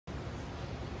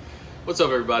What's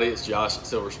up, everybody? It's Josh at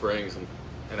Silver Springs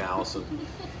and Allison.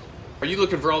 Are you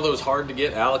looking for all those hard to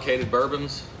get allocated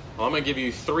bourbons? Well, I'm going to give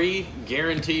you 3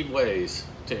 guaranteed ways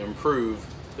to improve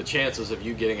the chances of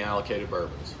you getting allocated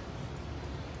bourbons.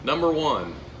 Number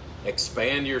 1,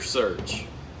 expand your search.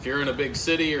 If you're in a big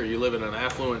city or you live in an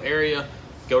affluent area,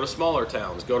 go to smaller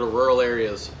towns, go to rural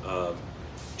areas,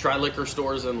 try liquor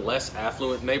stores in less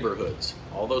affluent neighborhoods.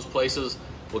 All those places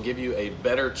will give you a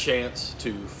better chance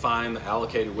to find the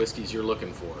allocated whiskeys you're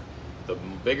looking for. The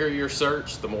bigger your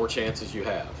search, the more chances you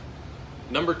have.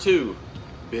 Number 2,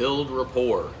 build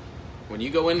rapport. When you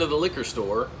go into the liquor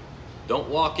store, don't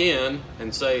walk in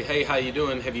and say, hey, how you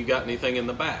doing? Have you got anything in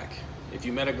the back? If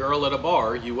you met a girl at a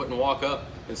bar, you wouldn't walk up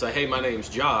and say, hey, my name's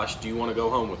Josh, do you want to go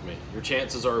home with me? Your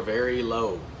chances are very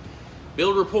low.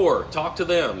 Build rapport, talk to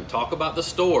them, talk about the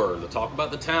store, talk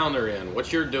about the town they're in,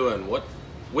 what you're doing, what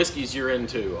whiskeys you're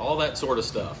into, all that sort of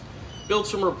stuff. Build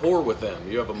some rapport with them.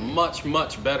 You have a much,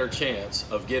 much better chance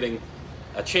of getting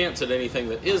a chance at anything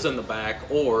that is in the back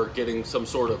or getting some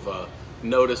sort of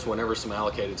notice whenever some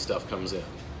allocated stuff comes in.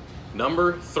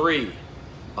 Number 3,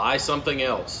 buy something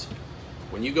else.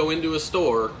 When you go into a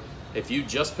store, if you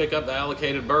just pick up the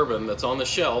allocated bourbon that's on the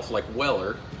shelf, like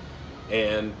Weller,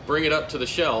 and bring it up to the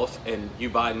shelf and you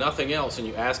buy nothing else and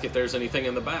you ask if there's anything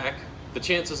in the back, the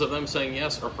chances of them saying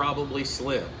yes are probably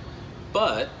slim.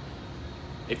 But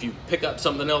if you pick up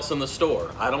something else in the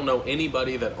store, I don't know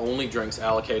anybody that only drinks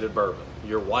allocated bourbon.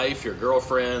 Your wife, your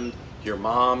girlfriend, your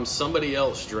mom, somebody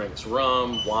else drinks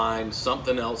rum, wine,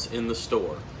 something else in the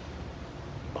store.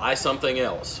 Buy something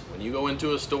else. When you go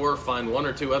into a store, find 1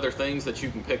 or 2 other things that you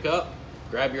can pick up,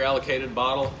 grab your allocated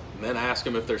bottle, and then ask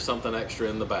them if there's something extra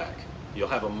in the back. You'll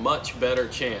have a much better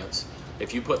chance.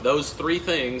 If you put those 3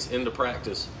 things into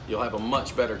practice, you'll have a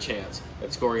much better chance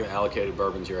at scoring the allocated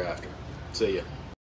bourbons you're after. See ya.